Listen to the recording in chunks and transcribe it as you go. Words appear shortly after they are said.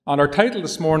And our title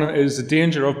this morning is The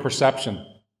Danger of Perception.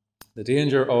 The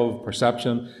danger of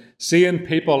perception, seeing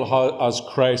people as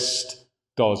Christ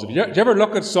does. Do you ever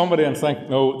look at somebody and think,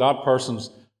 no, that person's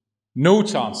no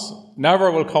chance,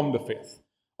 never will come to faith?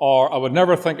 Or I would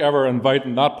never think ever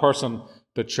inviting that person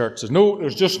to church.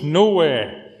 There's just no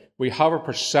way. We have a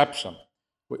perception.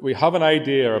 We have an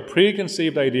idea, a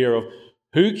preconceived idea of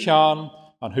who can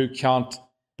and who can't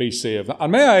be saved.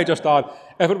 And may I just add,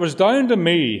 if it was down to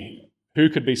me who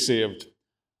could be saved,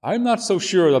 I'm not so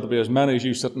sure that there'll be as many as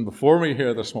you sitting before me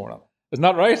here this morning. Isn't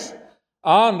that right?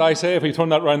 And I say, if we turn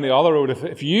that round the other road,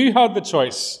 if you had the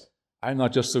choice, I'm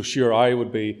not just so sure I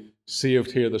would be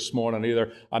saved here this morning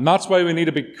either. And that's why we need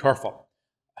to be careful.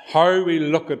 How we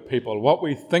look at people, what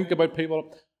we think about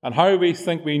people, and how we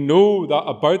think we know that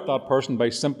about that person by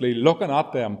simply looking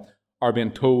at them or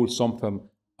being told something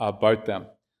about them.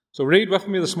 So read with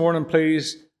me this morning,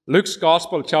 please, Luke's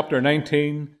Gospel, chapter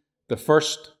 19, the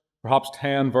first perhaps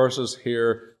 10 verses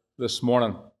here this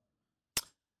morning.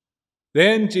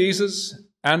 Then Jesus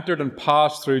entered and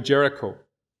passed through Jericho.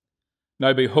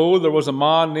 Now behold, there was a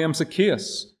man named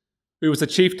Zacchaeus, who was the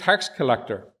chief tax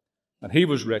collector, and he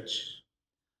was rich.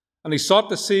 And he sought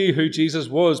to see who Jesus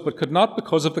was, but could not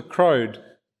because of the crowd,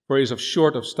 for he is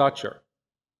short of stature.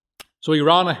 So he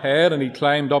ran ahead, and he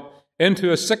climbed up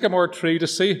into a sycamore tree to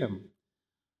see him,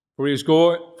 for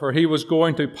he was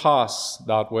going to pass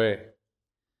that way.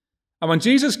 And when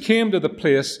Jesus came to the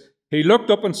place, he looked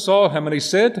up and saw him, and he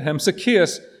said to him,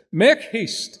 Zacchaeus, make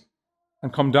haste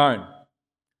and come down,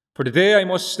 for today I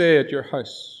must stay at your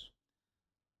house.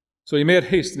 So he made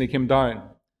haste, and he came down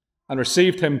and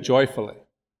received him joyfully.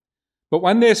 But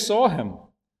when they saw him,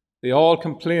 they all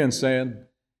complained, saying,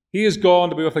 he is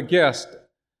gone to be with a guest.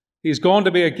 He is gone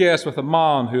to be a guest with a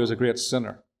man who is a great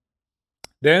sinner.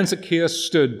 Then Zacchaeus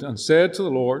stood and said to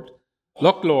the Lord,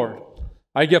 look, Lord,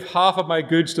 I give half of my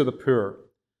goods to the poor.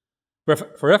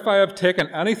 For if I have taken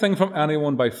anything from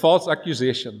anyone by false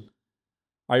accusation,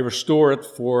 I restore it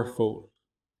fourfold.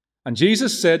 And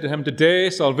Jesus said to him, today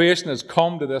salvation has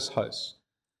come to this house,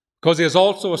 because he is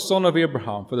also a son of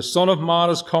Abraham. For the Son of Man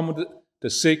has come to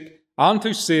seek and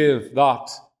to save that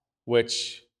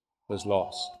which was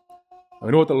lost. And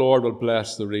we know that the Lord will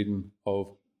bless the reading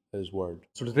of his word.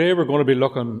 So today we're going to be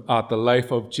looking at the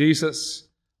life of Jesus,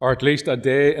 or at least a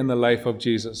day in the life of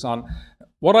Jesus. And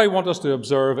what I want us to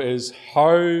observe is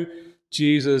how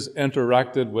Jesus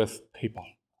interacted with people,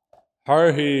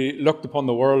 how he looked upon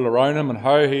the world around him, and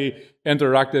how he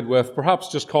interacted with,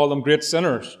 perhaps just call them great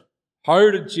sinners. How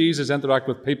did Jesus interact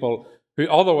with people who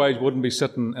otherwise wouldn't be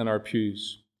sitting in our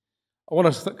pews? I want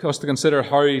us to consider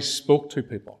how he spoke to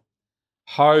people,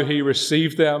 how he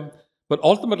received them, but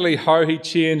ultimately how he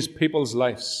changed people's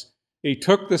lives. He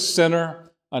took the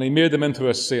sinner and he made them into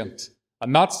a saint.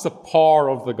 And that's the power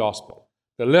of the gospel,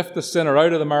 to lift the sinner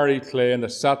out of the miry clay and to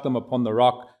set them upon the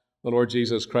rock, the Lord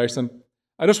Jesus Christ. And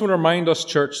I just want to remind us,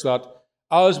 church, that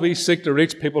as we seek to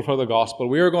reach people for the gospel,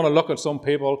 we are going to look at some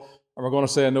people and we're going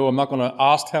to say, no, I'm not going to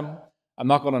ask him. I'm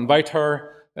not going to invite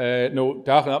her. No,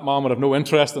 definitely that man would have no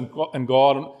interest in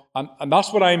God. And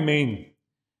that's what I mean.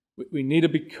 We need to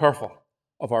be careful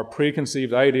of our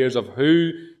preconceived ideas of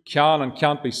who can and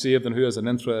can't be saved and who has an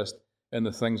interest in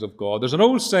the things of God. There's an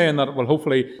old saying that will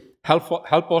hopefully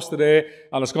help us today,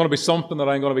 and it's going to be something that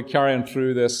I'm going to be carrying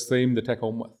through this theme to take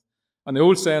home with. And the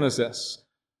old saying is this: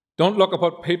 don't look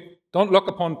upon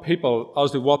people as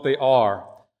to what they are,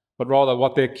 but rather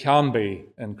what they can be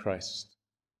in Christ.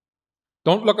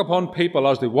 Don't look upon people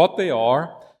as to what they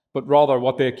are, but rather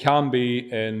what they can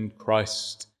be in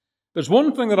Christ. There's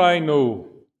one thing that I know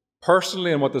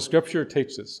personally in what the Scripture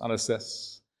teaches, and it's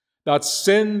this: that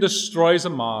sin destroys a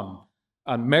man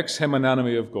and makes him an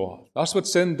enemy of God. That's what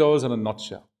sin does in a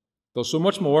nutshell. It does so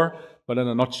much more, but in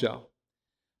a nutshell.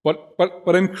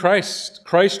 But in Christ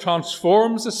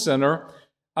transforms the sinner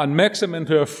and makes him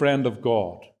into a friend of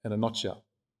God in a nutshell.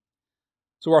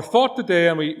 So our thought today,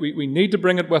 and we need to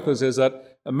bring it with us, is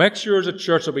that make sure as a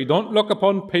church that we don't look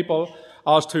upon people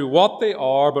as to what they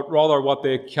are, but rather what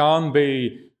they can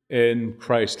be in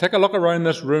Christ. Take a look around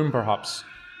this room, perhaps.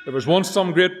 There was once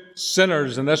some great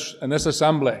sinners in this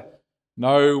assembly,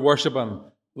 now worshipping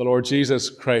the Lord Jesus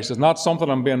Christ. It's not something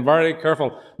I'm being very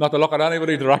careful not to look at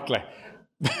anybody directly,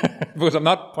 because I'm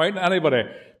not pointing at anybody.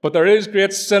 But there is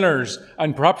great sinners,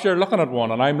 and perhaps you're looking at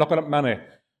one, and I'm looking at many,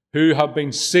 who have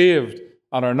been saved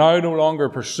and are now no longer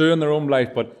pursuing their own life,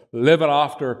 but living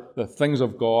after the things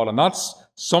of God. And that's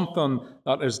something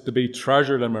that is to be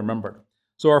treasured and remembered.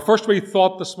 So our first wee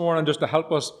thought this morning, just to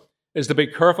help us, is to be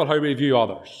careful how we view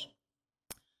others.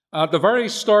 At the very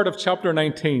start of chapter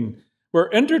 19, we're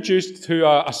introduced to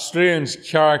a strange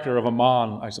character of a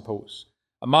man, I suppose.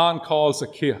 a man called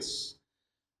Zacchaeus.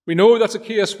 We know that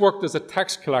Zacchaeus worked as a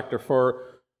tax collector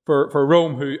for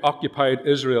Rome, who occupied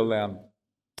Israel then.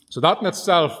 So that in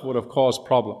itself would have caused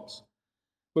problems.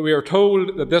 But we are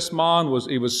told that this man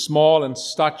was small in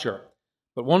stature.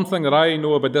 But one thing that I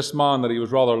know about this man, that he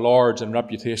was rather large in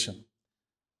reputation.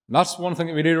 And that's one thing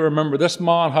that we need to remember. This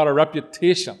man had a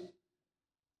reputation.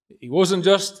 He wasn't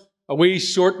just a wee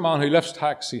short man who lifts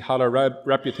tax. He had a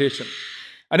reputation.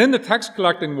 And in the tax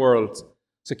collecting world,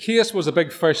 Zacchaeus was a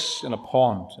big fish in the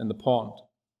pond.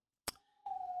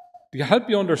 To help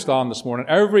you understand this morning,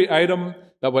 every item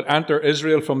that would enter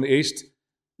Israel from the east,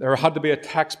 there had to be a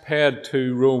tax paid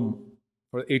to Rome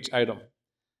for each item.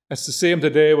 It's the same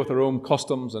today with the Rome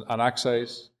customs and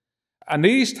excise. And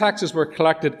these taxes were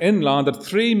collected inland at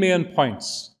three main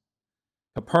points: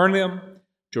 Capernaum,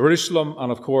 Jerusalem,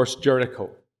 and of course Jericho.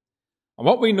 And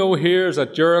what we know here is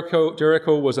that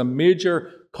Jericho was a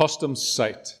major customs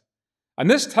site. And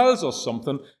this tells us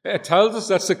something. It tells us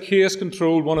that Zacchaeus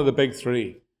controlled one of the big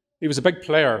three. He was a big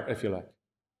player, if you like.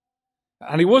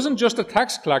 And he wasn't just a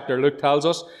tax collector, Luke tells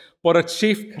us, but a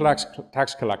chief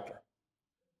tax collector.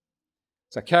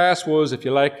 Zacchaeus was, if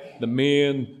you like, the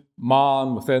main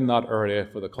man within that area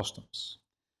for the customs.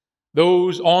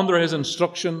 Those under his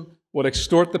instruction would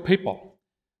extort the people.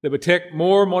 They would take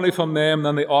more money from them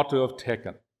than they ought to have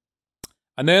taken.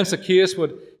 And then Zacchaeus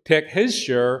would take his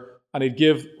share and he'd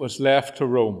give what's left to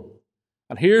Rome.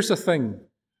 And here's the thing.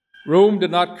 Rome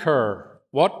did not care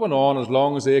what went on as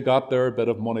long as they got their bit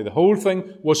of money. The whole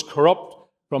thing was corrupt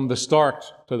from the start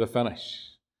to the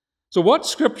finish. So what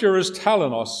Scripture is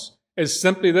telling us is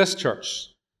simply this,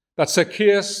 church, that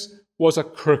Zacchaeus was a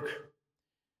crook.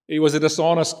 He was a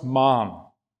dishonest man.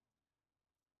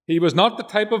 He was not the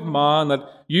type of man that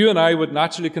you and I would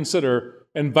naturally consider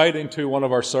inviting to one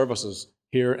of our services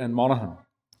here in Monaghan.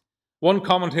 One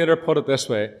commentator put it this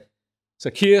way: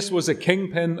 Zacchaeus was a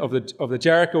kingpin of the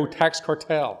Jericho tax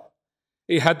cartel.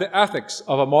 He had the ethics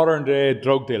of a modern-day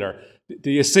drug dealer.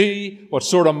 Do you see what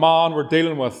sort of man we're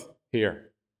dealing with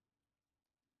here?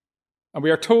 And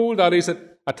we are told that he's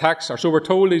we're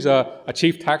told he's a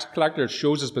chief tax collector. It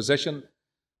shows his position.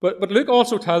 But Luke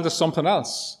also tells us something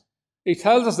else. He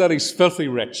tells us that he's filthy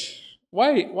rich.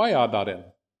 Why add that in?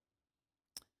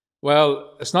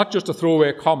 Well, it's not just a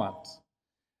throwaway comment.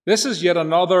 This is yet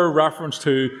another reference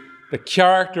to the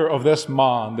character of this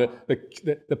man,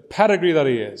 the pedigree that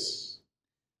he is.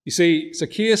 You see,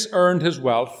 Zacchaeus earned his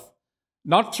wealth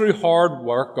not through hard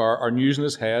work or using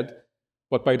his head,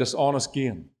 but by dishonest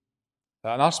gain.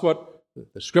 And that's what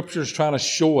the Scripture is trying to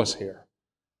show us here.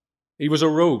 He was a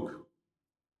rogue.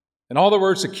 In other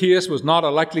words, Zacchaeus was not a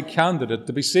likely candidate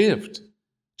to be saved.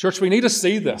 Church, we need to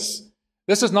see this.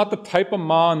 This is not the type of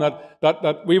man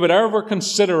that we would ever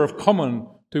consider of coming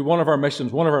to one of our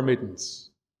missions, one of our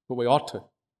meetings, but we ought to.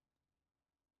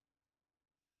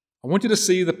 I want you to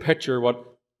see the picture, what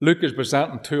Luke is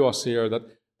presenting to us here, that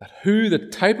who the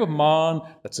type of man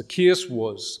that Zacchaeus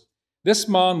was. This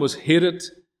man was hated.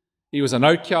 He was an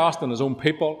outcast in his own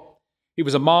people. He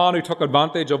was a man who took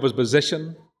advantage of his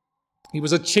position. He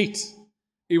was a cheat.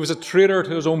 He was a traitor to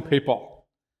his own people.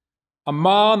 A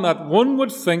man that one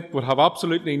would think would have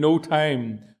absolutely no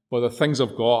time for the things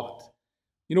of God.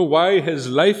 You know why? His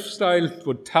lifestyle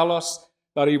would tell us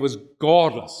that he was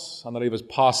godless and that he was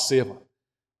past saving.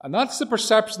 And that's the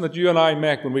perception that you and I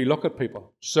make when we look at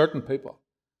people, certain people.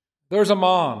 There's a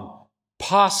man,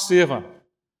 past saving.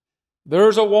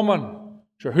 There's a woman,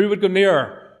 sure, who would go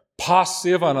near, past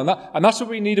saving. And that's what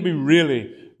we need to be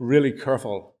really, really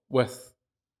careful with.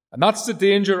 And that's the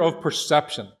danger of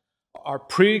perception, our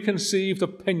preconceived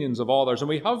opinions of others. And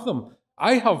we have them.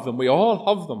 I have them. We all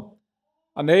have them.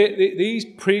 And these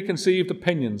preconceived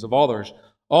opinions of others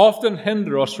often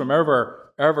hinder us from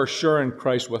ever sharing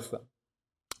Christ with them.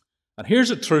 And here's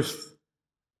the truth.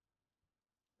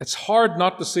 It's hard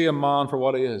not to see a man for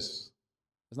what he is.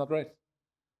 Isn't that right?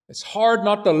 It's hard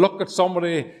not to look at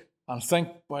somebody and think,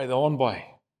 by the own boy,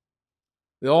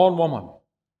 the own woman.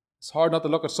 It's hard not to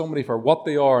look at somebody for what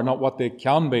they are, not what they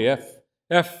can be if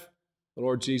the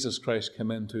Lord Jesus Christ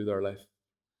came into their life.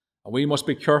 And we must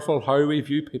be careful how we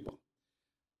view people.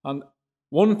 And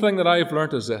one thing that I've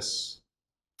learnt is this: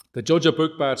 to judge a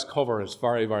book by its cover is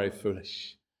very, very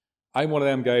foolish. I'm one of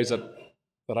them guys that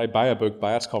I buy a book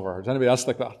by its cover. Is anybody else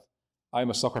like that? I'm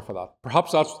a sucker for that.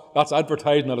 Perhaps that's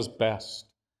advertising at its best.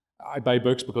 I buy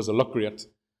books because they look great,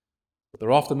 but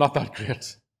they're often not that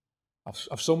great.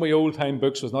 I've so many old-time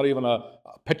books, there's not even a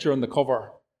picture on the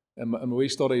cover. And when we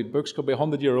study, books could be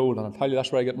 100-year-old, and I'll tell you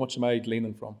that's where I get much of my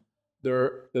gleaning from.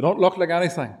 They don't look like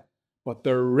anything, but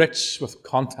they're rich with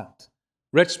content,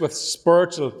 rich with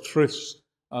spiritual truths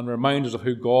and reminders of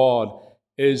who God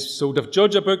is, so to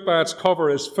judge a book by its cover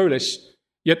is foolish,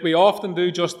 yet we often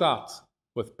do just that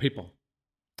with people.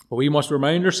 But we must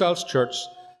remind ourselves, church,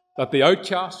 that the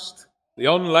outcast, the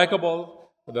unlikable,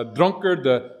 the drunkard,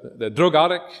 the drug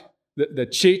addict, the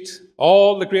cheat,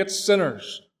 all the great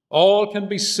sinners, all can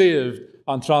be saved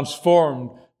and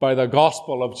transformed by the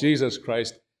gospel of Jesus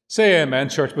Christ. Say amen,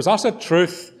 church, because that's a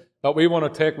truth that we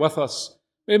want to take with us.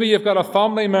 Maybe you've got a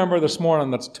family member this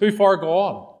morning that's too far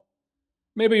gone.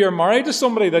 Maybe you're married to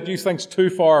somebody that you think's too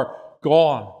far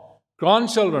gone.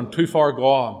 Grandchildren, too far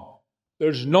gone.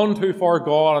 There's none too far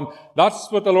gone. And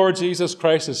that's what the Lord Jesus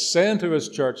Christ is saying to his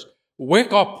church.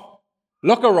 Wake up.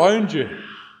 Look around you.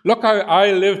 Look how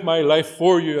I live my life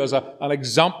for you as an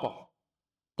example.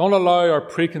 Don't allow our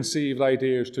preconceived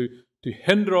ideas to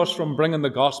hinder us from bringing the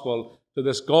gospel to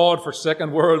this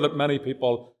God-forsaken world that many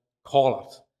people call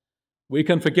it. We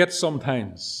can forget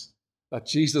sometimes that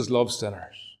Jesus loves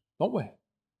sinners, don't we?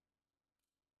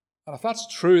 And if that's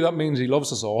true, that means he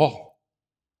loves us all.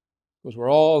 Because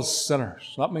we're all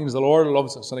sinners. That means the Lord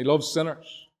loves us and he loves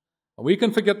sinners. And we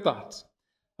can forget that.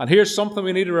 And here's something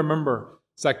we need to remember.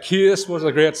 Zacchaeus was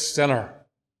a great sinner.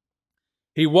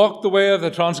 He walked the way of the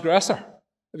transgressor.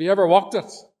 Have you ever walked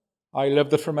it? I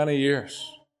lived it for many years.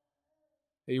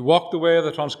 He walked the way of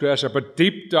the transgressor, but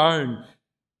deep down,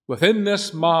 within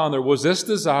this man, there was this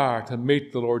desire to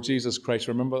meet the Lord Jesus Christ.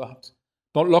 Remember that.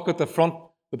 Don't look at the front,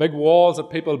 the big walls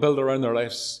that people build around their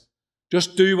lives.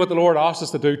 Just do what the Lord asks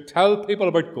us to do. Tell people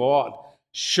about God.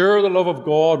 Share the love of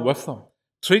God with them.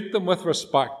 Treat them with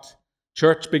respect.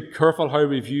 Church, be careful how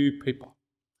we view people.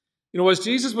 You know, as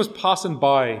Jesus was passing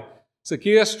by,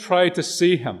 Zacchaeus tried to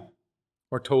see him,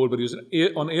 we're told, but he was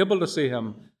unable to see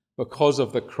him because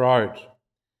of the crowd.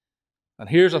 And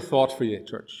here's a thought for you,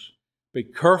 church. Be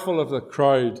careful of the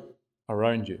crowd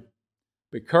around you.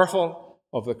 Be careful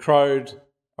of the crowd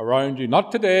around you.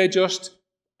 Not today, just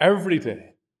every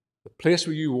day. The place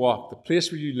where you walk, the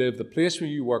place where you live, the place where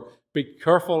you work. Be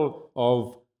careful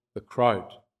of the crowd.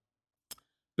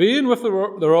 Being with the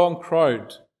wrong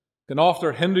crowd can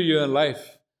often hinder you in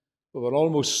life, but will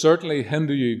almost certainly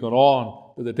hinder you going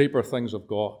on to the deeper things of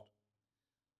God.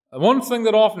 And one thing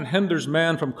that often hinders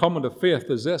men from coming to faith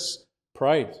is this: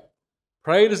 pride.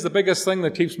 Pride is the biggest thing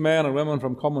that keeps men and women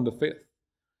from coming to faith.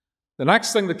 The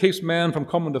next thing that keeps men from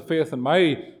coming to faith, in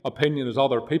my opinion, is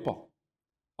other people.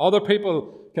 Other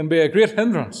people can be a great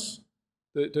hindrance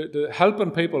to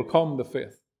helping people come to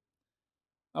faith.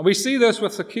 And we see this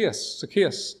with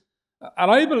Zacchaeus.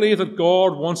 And I believe that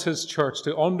God wants his church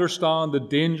to understand the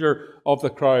danger of the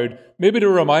crowd, maybe to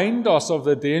remind us of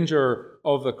the danger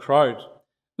of the crowd.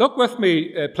 Look with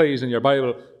me, please, in your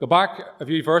Bible. Go back a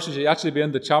few verses. You actually be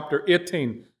into chapter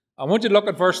 18. I want you to look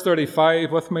at verse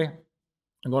 35 with me.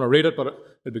 I'm going to read it, but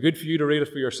it'd be good for you to read it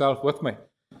for yourself with me.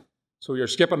 So you're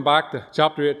skipping back to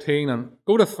chapter 18 and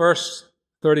go to verse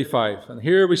 35. And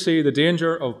here we see the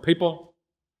danger of people,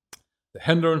 the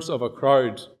hindrance of a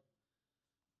crowd.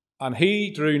 And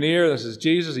he drew near, this is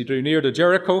Jesus, he drew near to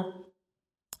Jericho,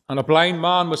 and a blind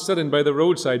man was sitting by the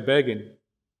roadside begging.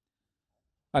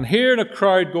 And hearing a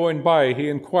crowd going by, he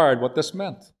inquired what this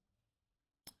meant.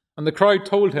 And the crowd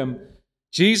told him,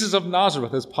 Jesus of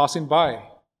Nazareth is passing by.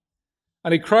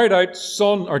 And he cried out,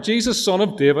 Jesus, Son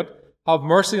of David, have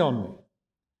mercy on me.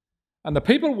 And the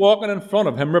people walking in front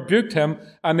of him rebuked him,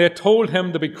 and they told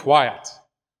him to be quiet.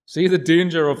 See the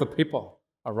danger of the people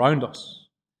around us.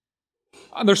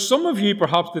 And there's some of you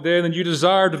perhaps today that you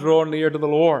desire to draw near to the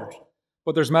Lord,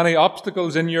 but there's many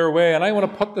obstacles in your way. And I want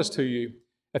to put this to you.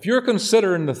 If you're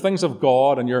considering the things of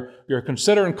God and you're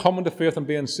considering coming to faith and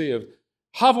being saved,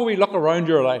 have a wee look around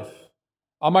your life.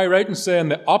 Am I right in saying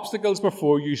the obstacles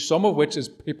before you, some of which is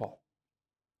people?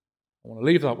 I want to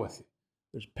leave that with you.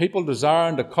 There's people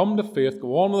desiring to come to faith,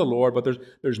 go on with the Lord, but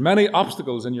there's many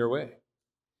obstacles in your way.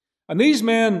 And these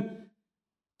men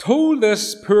told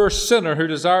this poor sinner who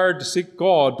desired to seek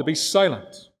God to be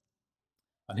silent.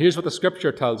 And here's what the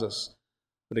scripture tells us,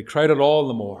 that he cried it all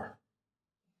the more.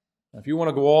 And if you want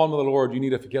to go on with the Lord, you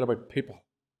need to forget about people.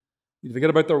 You need to forget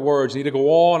about their words. You need to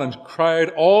go on and cry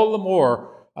it all the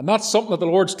more. And that's something that the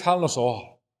Lord's telling us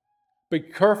all. Be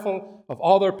careful of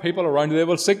other people around you. They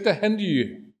will seek to hinder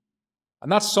you.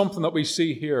 And that's something that we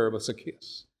see here with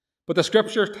Zacchaeus. But the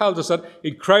scripture tells us that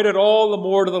he cried it all the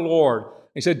more to the Lord.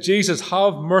 He said, Jesus,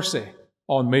 have mercy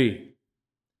on me.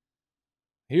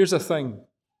 Here's the thing.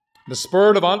 The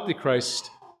spirit of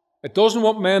Antichrist, it doesn't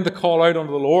want men to call out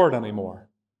unto the Lord anymore,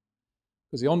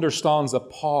 because he understands the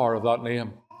power of that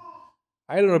name.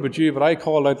 I don't know about you, but I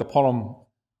called out upon him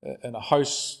in a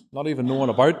house, not even knowing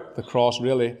about the cross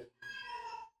really.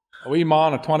 A wee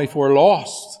man at 24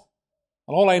 lost.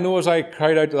 And all I know is I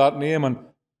cried out to that name, and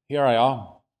Here I am.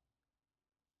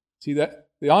 See, the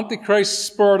Antichrist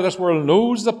spirit of this world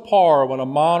knows the power when a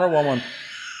man or woman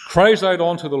cries out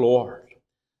unto the Lord.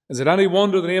 Is it any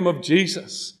wonder the name of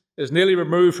Jesus is nearly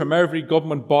removed from every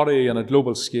government body on a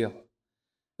global scale?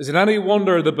 Is it any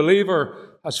wonder the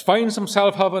believer finds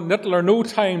himself having little or no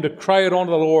time to cry out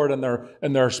unto the Lord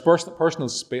in their personal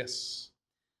space?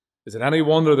 Is it any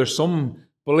wonder there's some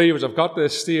believers have got to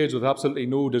this stage with absolutely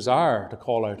no desire to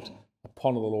call out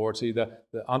upon the Lord? See, the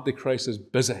Antichrist is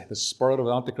busy. The spirit of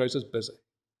the Antichrist is busy.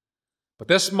 But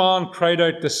this man cried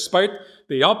out despite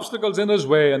the obstacles in his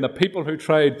way and the people who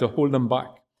tried to hold him back.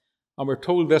 And we're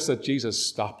told this, that Jesus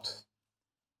stopped.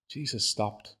 Jesus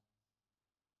stopped.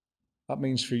 That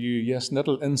means for you, yes,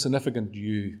 little insignificant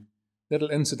you, little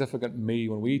insignificant me,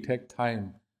 when we take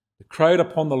time to cry out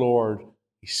upon the Lord,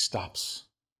 he stops.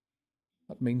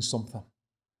 That means something.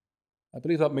 I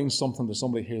believe that means something to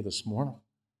somebody here this morning.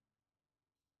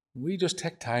 We just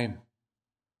take time.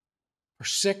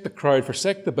 Forsake the crowd,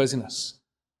 forsake the busyness.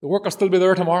 The work will still be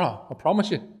there tomorrow, I promise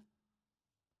you.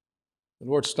 The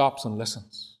Lord stops and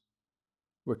listens.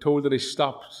 We're told that he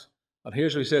stopped. And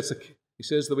here's what he says. He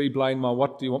says to the wee blind man,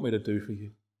 what do you want me to do for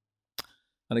you?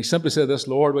 And he simply said this,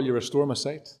 Lord, will you restore my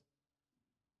sight?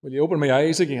 Will you open my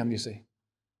eyes again, you see?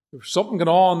 There was something going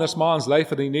on in this man's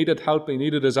life and he needed help. He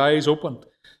needed his eyes opened.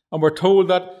 And we're told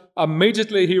that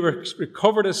immediately he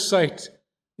recovered his sight.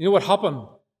 You know what happened?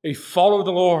 He followed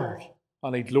the Lord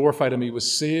and he glorified him. He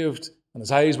was saved and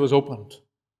his eyes was opened.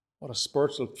 What a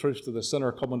spiritual truth to the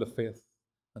sinner coming to faith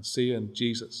and seeing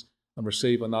Jesus and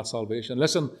receiving that salvation.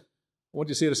 Listen, what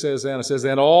do you see it says then? It says,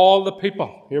 then all the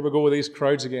people, here we go with these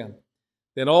crowds again,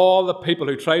 then all the people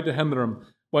who tried to hinder him,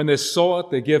 when they saw it,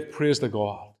 they gave praise to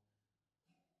God.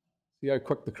 See how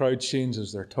quick the crowd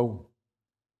changes their tone.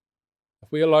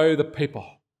 If we allow the people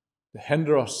to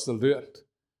hinder us, they'll do it.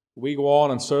 If we go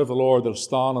on and serve the Lord, they'll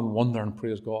stand and wonder and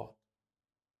praise God.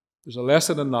 There's a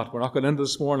lesson in that. We're not going into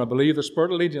this morning. I believe the Spirit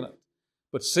will lead you in it.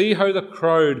 But see how the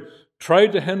crowd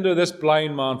tried to hinder this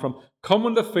blind man from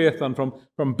coming to faith and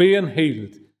from being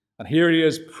healed. And here he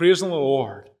is praising the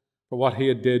Lord for what he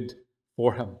had did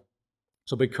for him.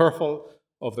 So be careful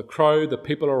of the crowd, the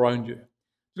people around you.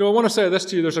 You know, I want to say this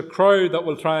to you. There's a crowd that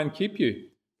will try and keep you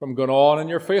from going on in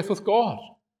your faith with God.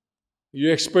 Are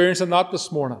you experiencing that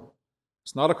this morning?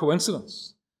 It's not a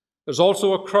coincidence. There's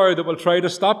also a crowd that will try to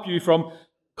stop you from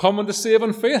coming to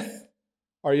saving faith.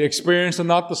 Are you experiencing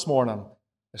that this morning?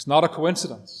 It's not a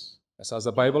coincidence. It's as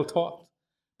the Bible taught.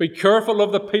 Be careful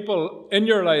of the people in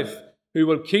your life who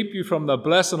will keep you from the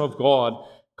blessing of God,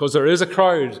 because there is a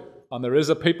crowd and there is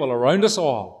a people around us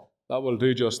all that will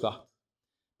do just that.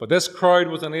 But this crowd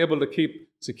was unable to keep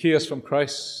Zacchaeus from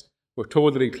Christ. We're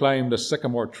told that he climbed a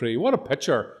sycamore tree. What a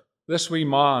picture. This wee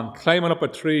man climbing up a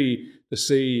tree to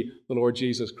see the Lord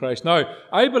Jesus Christ. Now,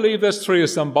 I believe this tree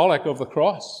is symbolic of the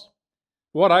cross.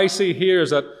 What I see here is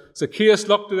that Zacchaeus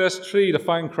looked to this tree to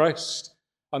find Christ.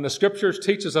 And the Scriptures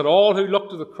teach us that all who look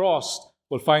to the cross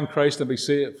will find Christ and be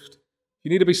saved.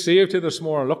 You need to be saved here this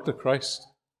morning. Look to Christ.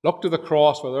 Look to the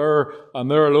cross, for there and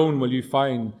there alone will you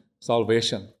find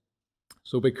salvation.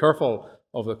 So be careful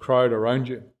of the crowd around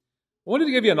you. I wanted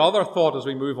to give you another thought as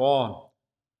we move on.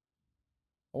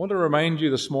 I want to remind you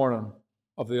this morning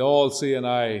of the all-seeing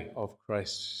eye of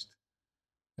Christ.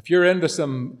 If you're into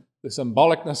the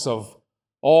symbolicness of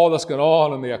all that's going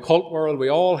on in the occult world, we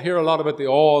all hear a lot about the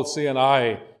all-seeing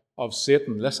eye of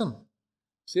Satan. Listen,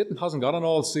 Satan hasn't got an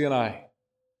all-seeing eye.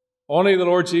 Only the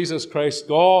Lord Jesus Christ,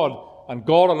 God, and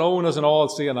God alone is an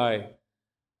all-seeing eye.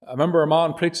 I remember a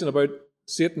man preaching about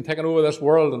Satan taking over this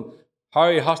world and how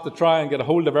he has to try and get a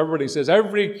hold of everybody. He says,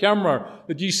 every camera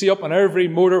that you see up on every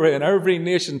motorway in every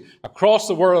nation across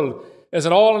the world is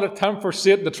an all an attempt for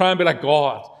Satan to try and be like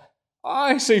God.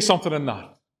 I see something in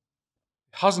that.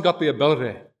 He hasn't got the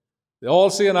ability. The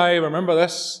all-seeing eye, remember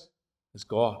this, is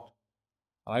God.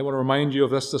 And I want to remind you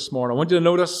of this morning. I want you to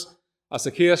notice as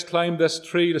Zacchaeus climbed this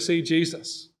tree to see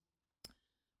Jesus.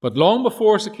 But long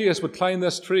before Zacchaeus would climb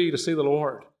this tree to see the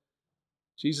Lord,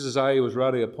 Jesus' eye was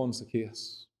ready upon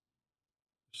Zacchaeus.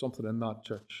 There's something in that,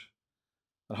 church.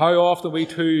 And how often we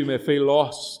too may feel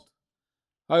lost.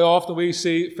 How often we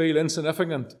feel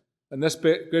insignificant in this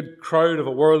good crowd of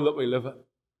a world that we live in.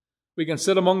 We can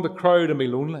sit among the crowd and be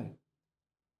lonely.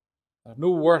 Have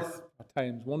no worth at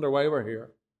times. Wonder why we're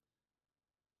here.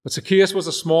 But Zacchaeus was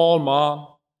a small man.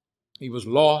 He was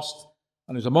lost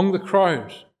and he was among the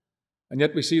crowd. And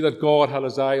yet we see that God had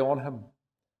his eye on him.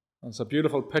 And it's a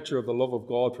beautiful picture of the love of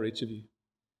God for each of you.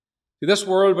 See, this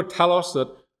world would tell us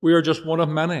that we are just one of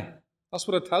many. That's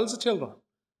what it tells the children.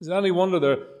 Is it any wonder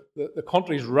the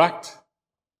country's wrecked?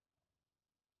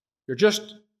 You're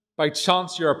just by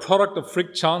chance. You're a product of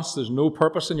freak chance. There's no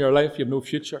purpose in your life. You have no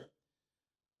future.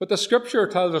 But the Scripture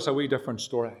tells us a wee different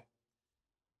story.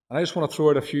 And I just want to throw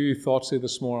out a few thoughts here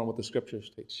this morning on what the Scriptures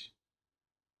teach.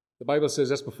 The Bible says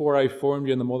this: before I formed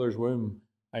you in the mother's womb,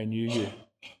 I knew you.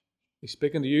 He's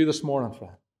speaking to you this morning,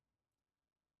 friend.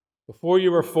 Before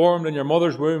you were formed in your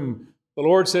mother's womb, the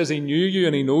Lord says He knew you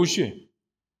and He knows you.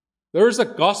 There's the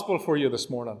gospel for you this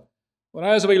morning. When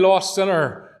I was a wee lost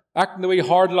sinner, acting the wee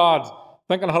hard lad,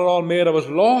 thinking I had it all made, I was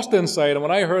lost inside. And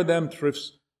when I heard them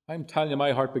truths, I'm telling you,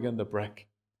 my heart began to break.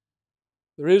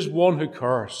 There is one who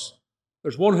cares.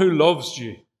 There's one who loves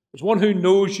you. There's one who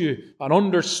knows you and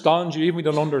understands you, even if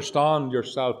you don't understand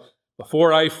yourself.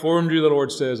 Before I formed you, the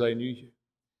Lord says, I knew you.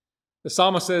 The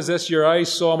psalmist says this: your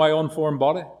eyes saw my unformed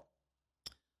body.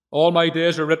 All my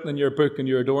days are written in your book, and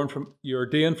you're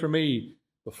ordained for me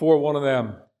before one of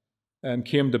them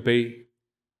came to be.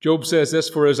 Job says this: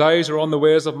 for his eyes are on the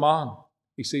ways of man.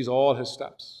 He sees all his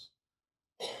steps.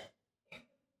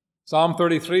 Psalm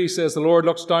 33 says the Lord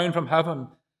looks down from heaven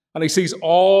and He sees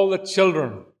all the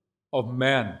children of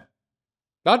men.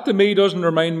 That to me doesn't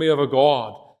remind me of a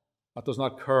God that does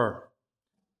not care.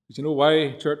 But you know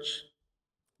why, church?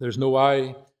 There's no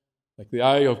eye like the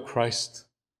eye of Christ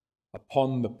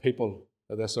upon the people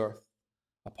of this earth.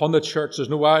 Upon the church, there's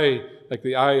no eye like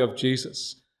the eye of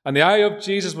Jesus. And the eye of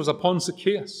Jesus was upon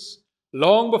Zacchaeus,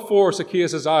 long before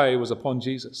Zacchaeus' eye was upon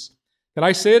Jesus. Can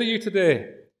I say to you today,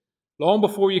 long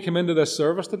before you come into this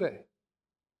service today,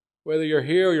 whether you're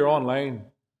here or you're online,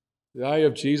 the eye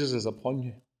of Jesus is upon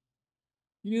you.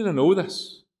 You need to know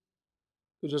this.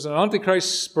 Because there's an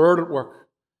Antichrist spirit at work.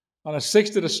 And it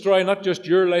seeks to destroy not just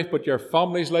your life, but your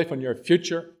family's life and your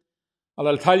future. And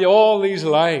I'll tell you all these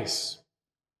lies.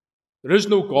 There is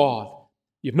no God.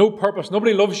 You have no purpose.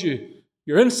 Nobody loves you.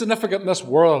 You're insignificant in this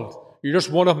world. You're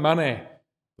just one of many.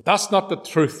 But that's not the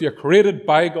truth. You're created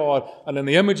by God and in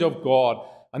the image of God.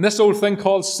 And this old thing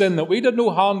called sin that we did no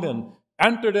hand in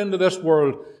entered into this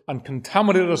world and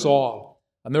contaminated us all.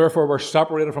 And therefore we're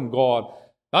separated from God.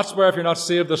 That's where if you're not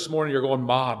saved this morning, you're going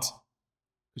mad.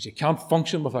 Because you can't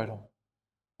function without Him.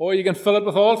 Or you can fill it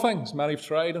with all things. Many have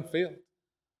tried and failed.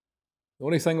 The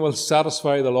only thing that will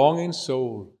satisfy the longing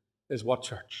soul is what,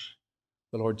 church?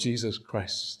 The Lord Jesus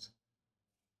Christ.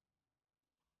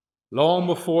 Long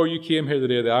before you came here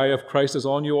today, the eye of Christ is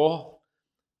on you all.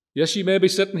 Yes, you may be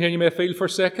sitting here and you may feel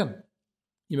forsaken.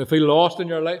 You may feel lost in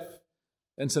your life,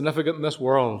 insignificant in this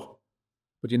world.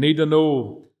 But you need to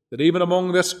know that even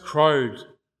among this crowd,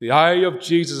 the eye of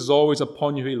Jesus is always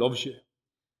upon you. He loves you.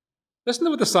 Listen to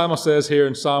what the psalmist says here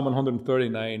in Psalm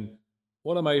 139,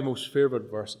 one of my most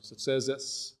favourite verses. It says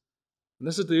this, and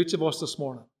this is to each of us this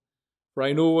morning: for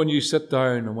I know when you sit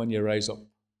down and when you rise up.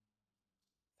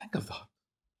 Think of that.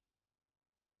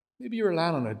 Maybe you were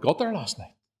lying on a gutter last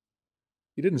night.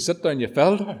 You didn't sit down, you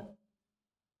fell down.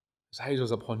 His eyes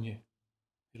was upon you.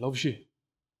 He loves you.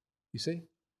 You see?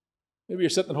 Maybe you're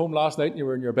sitting at home last night and you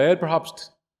were in your bed, perhaps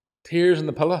tears in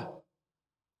the pillow.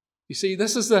 You see,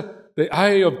 this is the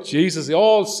eye of Jesus, the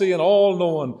all-seeing,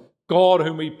 all-knowing God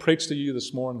whom we preach to you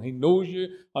this morning. He knows you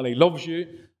and He loves you.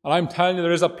 And I'm telling you,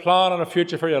 there is a plan and a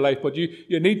future for your life. But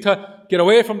you need to get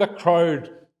away from the crowd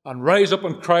and rise up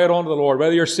and cry out unto the Lord,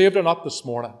 whether you're saved or not this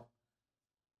morning.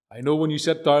 I know when you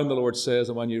sit down, the Lord says,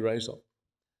 and when you rise up.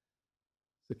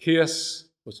 Zacchaeus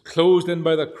was closed in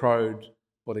by the crowd,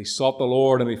 but he sought the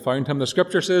Lord and he found Him. The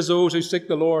Scripture says those who seek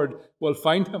the Lord will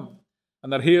find Him,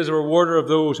 and that He is a rewarder of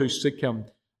those who seek Him.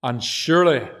 And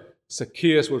surely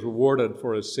Zacchaeus was rewarded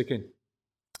for his seeking.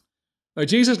 Now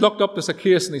Jesus looked up to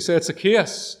Zacchaeus and He said,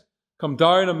 Zacchaeus, come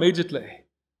down immediately,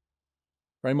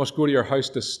 for I must go to your house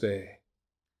to stay.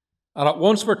 And at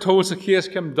once we're told Zacchaeus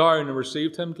came down and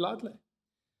received Him gladly.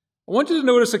 I want you to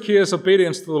notice Zacchaeus'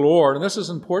 obedience to the Lord, and this is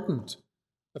important.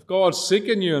 If God's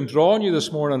seeking you and drawing you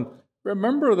this morning,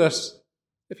 remember this.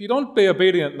 If you don't be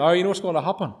obedient now, you know what's going to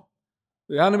happen.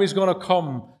 The enemy's going to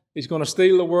come. He's going to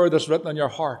steal the word that's written in your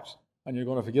heart, and you're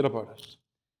going to forget about it.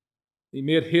 He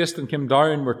made haste and came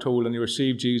down, we're told, and he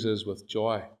received Jesus with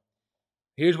joy.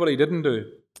 Here's what he didn't do.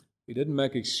 He didn't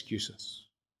make excuses.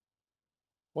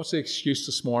 What's the excuse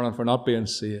this morning for not being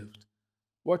saved?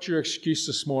 What's your excuse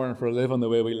this morning for living the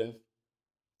way we live?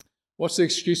 What's the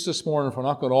excuse this morning for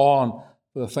not going on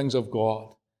with the things of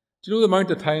God? Do you know the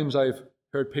amount of times I've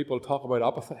heard people talk about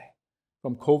apathy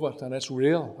from COVID, and it's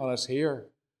real, and it's here.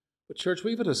 But church,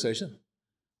 we have a decision.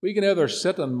 We can either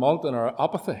sit and molt in our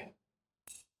apathy,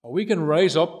 or we can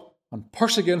rise up and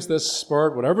push against this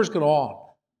spirit, whatever's going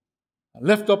on, and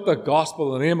lift up the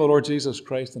gospel in the name of the Lord Jesus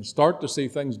Christ and start to see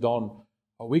things done,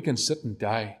 or we can sit and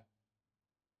die.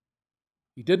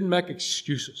 He didn't make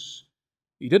excuses.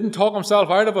 He didn't talk himself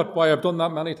out of it. Why, I've done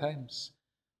that many times.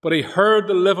 But he heard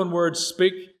the living word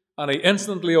speak, and he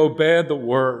instantly obeyed the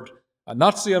word. And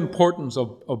that's the importance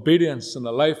of obedience in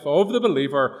the life of the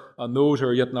believer and those who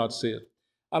are yet not saved.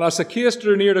 And as Zacchaeus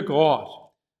drew near to God,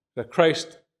 to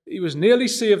Christ, he was nearly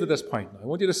saved at this point. I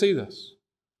want you to see this.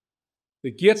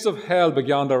 The gates of hell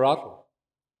began to rattle.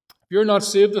 If you're not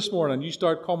saved this morning, you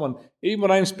start coming, even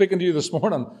when I'm speaking to you this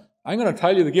morning, I'm going to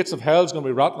tell you the gates of hell is going to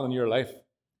be rattling in your life.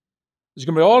 There's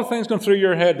going to be all things going through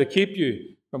your head to keep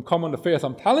you from coming to faith.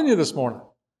 I'm telling you this morning.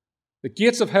 The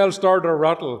gates of hell started to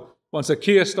rattle when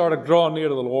Zacchaeus started drawing near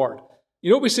to the Lord.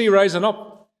 You know what we see rising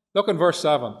up? Look in verse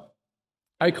 7.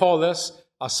 I call this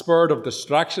a spirit of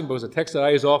distraction because it takes the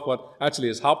eyes off what actually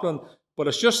is happening. But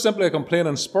it's just simply a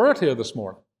complaining spirit here this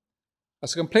morning.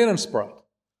 It's a complaining spirit.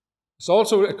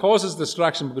 It causes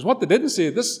distraction because what they didn't see,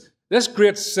 this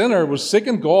great sinner was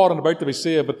seeking God and about to be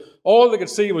saved, but all they could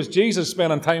see was Jesus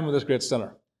spending time with this great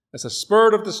sinner. It's a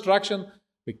spirit of distraction.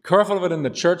 Be careful of it in the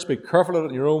church. Be careful of it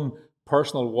in your own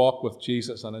personal walk with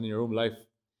Jesus and in your own life.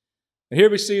 And here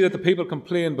we see that the people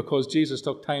complain because Jesus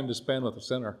took time to spend with the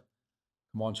sinner.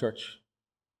 Come on, church.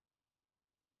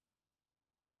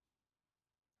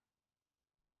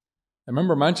 I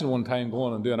remember mentioning one time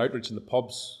going and doing outreach in the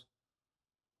pubs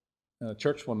in a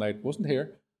church one night. Wasn't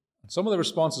here. And some of the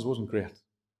responses wasn't great.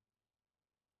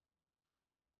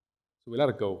 So we let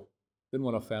it go. Didn't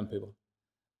want to offend people.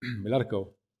 We let it go.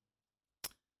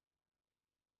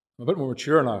 I'm a bit more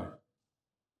mature now.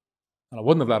 And I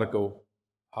wouldn't have let it go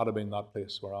had I been in that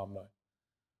place where I am now.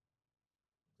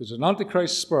 There's an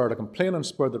antichrist spirit, a complaining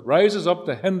spirit that rises up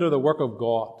to hinder the work of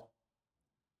God.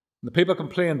 And the people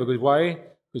complain because why?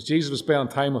 Because Jesus was spending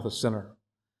time with a sinner.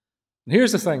 And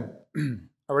here's the thing.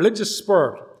 A religious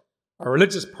spirit, a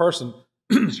religious person,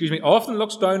 often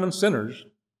looks down on sinners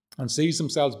and sees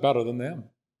themselves better than them.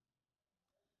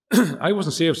 I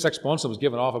wasn't saved 6 months. I was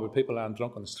given off about people lying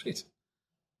drunk on the street.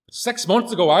 6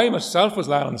 months ago, I myself was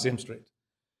lying on the same street.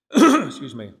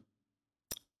 Excuse me.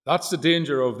 That's the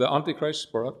danger of the Antichrist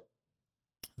spirit,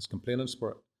 this complaining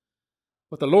spirit.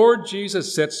 But the Lord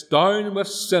Jesus sits down with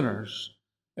sinners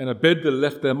in a bid to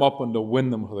lift them up and to win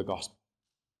them for the gospel.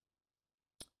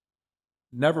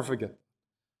 Never forget.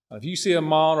 And if you see a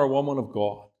man or woman of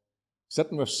God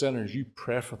sitting with sinners, you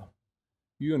pray for them.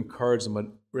 You encourage them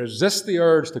and resist the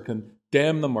urge to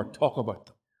condemn them or talk about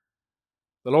them.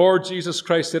 The Lord Jesus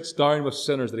Christ sits down with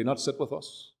sinners. Did he not sit with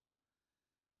us?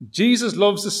 Jesus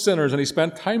loves the sinners and he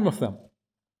spent time with them.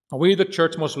 And we, the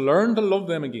church, must learn to love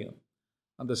them again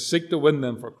and to seek to win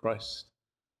them for Christ.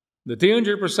 The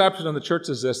danger perception in the church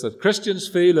is this, that Christians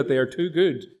feel that they are too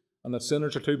good and that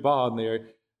sinners are too bad.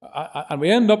 And we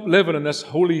end up living in this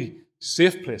holy,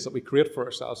 safe place that we create for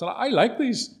ourselves. And I like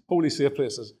these holy, safe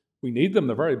places. We need them.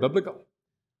 They're very biblical.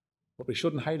 But we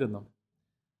shouldn't hide in them.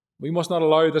 We must not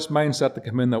allow this mindset to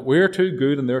come in that we're too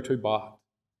good and they're too bad.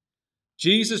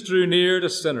 Jesus drew near to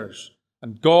sinners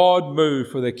and God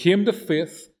moved, for they came to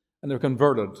faith and they're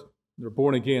converted. They're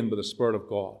born again by the Spirit of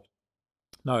God.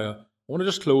 Now, I want to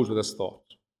just close with this thought.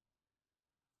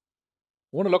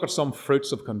 I want to look at some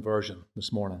fruits of conversion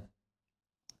this morning.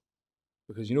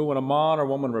 Because you know, when a man or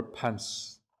woman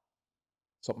repents,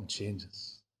 something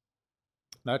changes.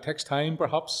 Now, it takes time,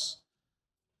 perhaps,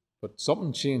 but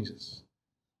something changes.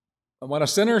 And when a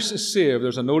sinner is saved,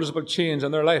 there's a noticeable change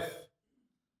in their life.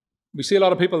 We see a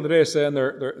lot of people today saying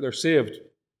they're saved,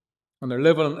 and they're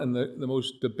living in the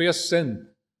most debased sin,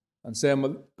 and saying,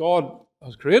 well, God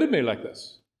has created me like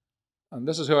this, and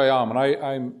this is who I am,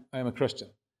 and I'm a Christian.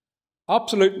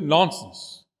 Absolute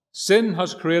nonsense. Sin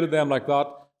has created them like that.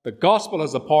 The gospel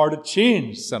has the power to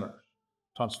change sinners,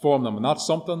 transform them, and that's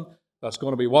something that's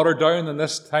going to be watered down in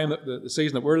this time, the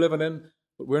season that we're living in,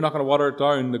 but we're not going to water it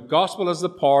down. The gospel has the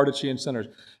power to change sinners.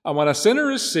 And when a sinner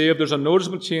is saved, there's a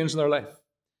noticeable change in their life,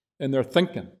 in their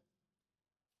thinking,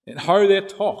 in how they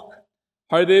talk,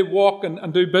 how they walk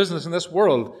and do business in this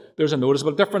world. There's a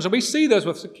noticeable difference. And we see this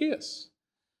with Zacchaeus.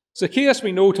 Zacchaeus,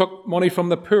 we know, took money from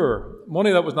the poor,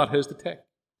 money that was not his to take.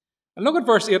 And look at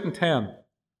verse 8 to 10.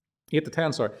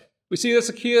 We see that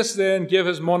Zacchaeus then gave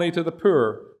his money to the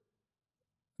poor.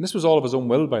 And this was all of his own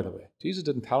will, by the way. Jesus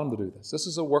didn't tell him to do this. This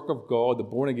is a work of God, the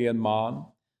born-again man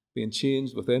being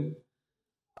changed within.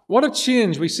 What a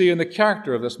change we see in the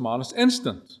character of this man. It's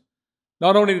instant.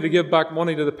 Not only did he give back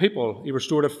money to the people, he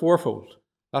restored it fourfold.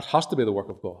 That has to be the work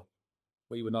of God.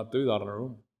 We would not do that on our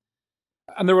own.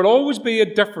 And there will always be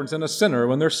a difference in a sinner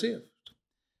when they're saved.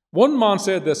 One man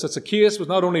said this, that Zacchaeus was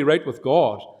not only right with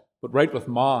God, but right with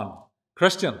man.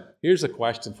 Christian, here's a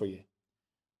question for you.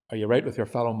 Are you right with your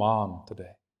fellow man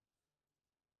today?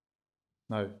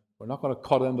 Now, we're not going to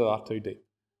cut into that too deep.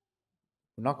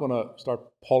 We're not going to start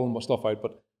pulling stuff out,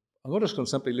 but I'm just going to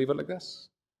simply leave it like this.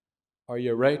 Are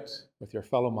you right with your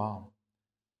fellow man?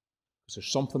 Is there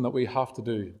something that we have to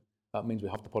do? That means we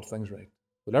have to put things right.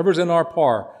 Whatever's in our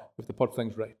power, we have to put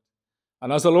things right.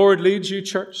 And as the Lord leads you,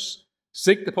 church,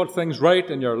 seek to put things right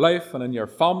in your life and in your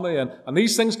family. And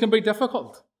these things can be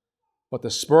difficult. But the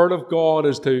Spirit of God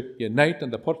is to unite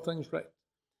and to put things right.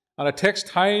 And it takes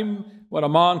time when a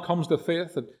man comes to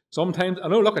faith. And sometimes,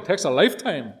 it takes a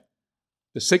lifetime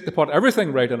to seek to put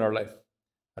everything right in our life.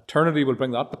 Eternity will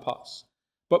bring that to pass.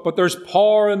 But there's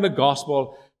power in the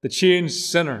gospel to change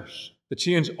sinners, to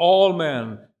change all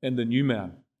men into new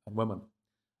men and women.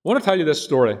 I want to tell you this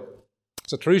story.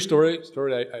 It's a true story,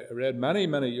 I read many,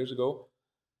 many years ago.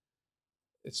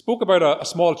 It spoke about a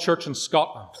small church in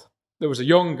Scotland. There was a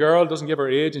young girl, doesn't give her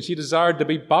age, and she desired to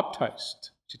be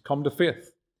baptized. She'd come to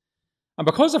faith. And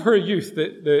because of her youth,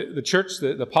 the church,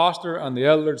 the pastor and the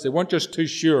elders, they weren't just too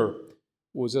sure,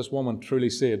 was this woman truly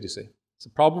saved, you see. It's a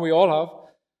problem we all have.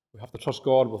 We have to trust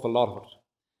God with a lot of it.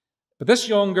 But this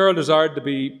young girl desired to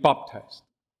be baptized.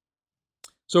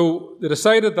 So they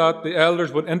decided that the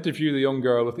elders would interview the young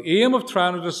girl with the aim of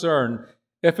trying to discern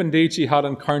if indeed she had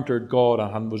encountered God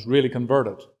and was really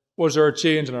converted. Was there a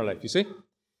change in her life, you see?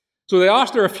 So they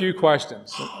asked her a few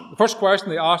questions. The first question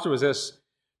they asked her was this: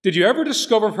 did you ever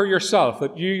discover for yourself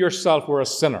that you yourself were a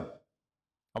sinner?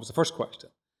 That was the first question.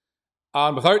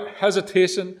 And without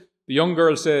hesitation, the young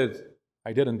girl said,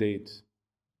 I did indeed.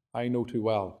 I know too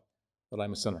well that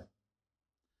I'm a sinner.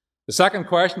 The second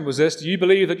question was this: do you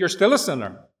believe that you're still a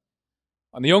sinner?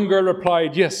 And the young girl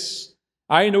replied, yes,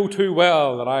 I know too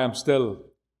well that I am still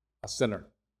a sinner.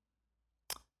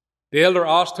 The elder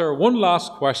asked her one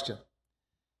last question.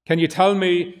 Can you tell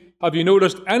me, have you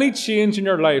noticed any change in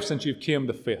your life since you came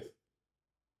to faith?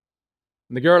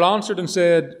 And the girl answered and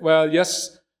said, well,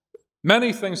 yes,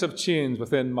 many things have changed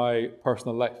within my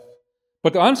personal life.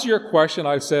 But to answer your question,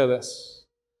 I'll say this.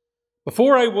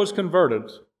 Before I was converted,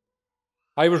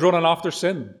 I was running after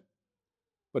sin.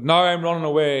 But now I'm running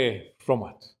away from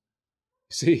it.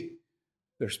 You see,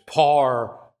 there's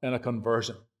power in a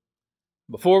conversion.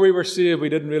 Before we were saved, we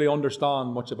didn't really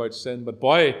understand much about sin. But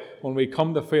boy, when we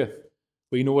come to faith,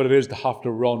 we know what it is to have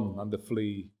to run and to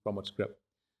flee from its grip.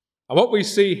 And what we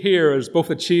see here is both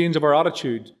a change of our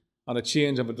attitude and a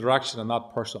change of a direction in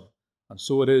that person. And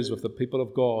so it is with the people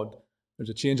of God. There's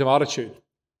a change of attitude.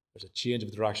 There's a change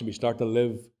of direction. We start to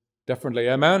live differently.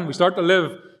 Amen? We start to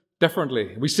live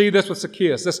differently. We see this with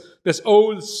Zacchaeus. This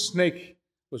old snake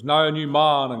was now a new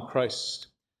man in Christ.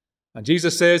 And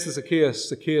Jesus says to Zacchaeus,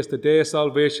 Zacchaeus, the day of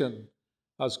salvation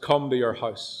has come to your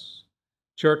house.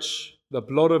 Church, the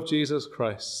blood of Jesus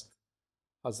Christ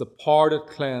has the power to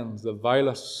cleanse the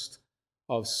vilest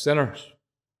of sinners.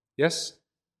 Yes,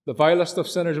 the vilest of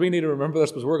sinners. We need to remember this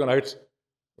because we're going out.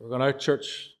 We're going out,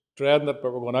 church, dreading it,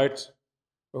 but we're going out.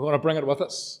 We're going to bring it with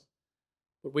us.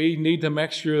 But we need to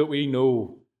make sure that we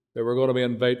know that we're going to be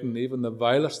inviting even the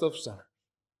vilest of sinners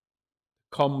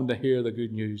to come to hear the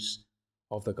good news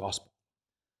of the gospel.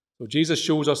 So Jesus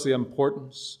shows us the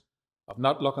importance of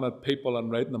not looking at people and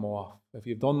writing them off. If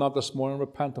you've done that this morning,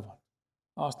 repent of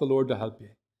it. Ask the Lord to help you.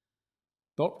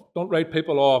 Don't write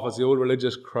people off as the old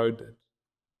religious crowd did.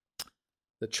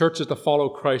 The church is to follow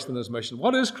Christ in his mission.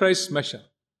 What is Christ's mission?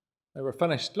 Now we're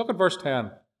finished. Look at verse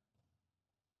 10.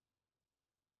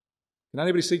 Can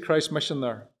anybody see Christ's mission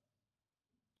there?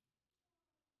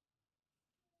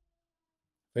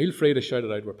 Feel free to shout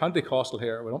it out. We're Pentecostal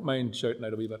here. We don't mind shouting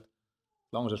out a wee bit,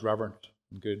 as long as it's reverent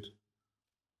and good.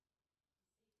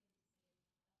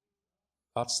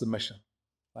 That's the mission.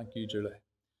 Thank you, Julie.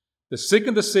 The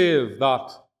seeking to save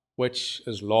that which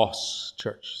is lost,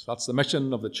 church. That's the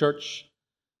mission of the church.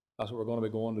 That's what we're going to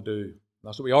be going to do.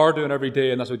 That's what we are doing every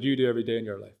day, and that's what you do every day in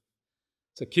your life.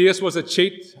 Zacchaeus was a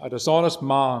cheat, a dishonest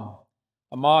man,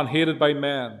 a man hated by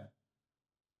men.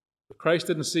 But Christ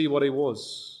didn't see what he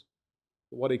was,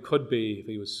 but what he could be if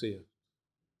he was saved.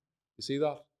 You see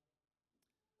that?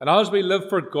 And as we live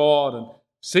for God and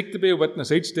seek to be a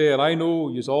witness each day, and I know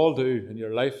you all do in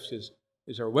your life,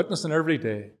 is our witnessing every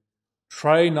day.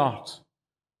 Try not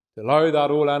to allow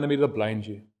that old enemy to blind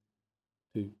you,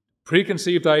 to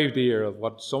preconceived idea of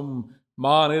what some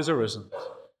man is or isn't.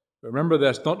 Remember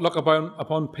this, don't look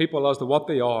upon people as to what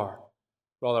they are,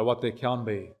 rather what they can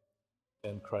be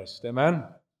in Christ. Amen?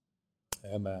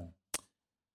 Amen.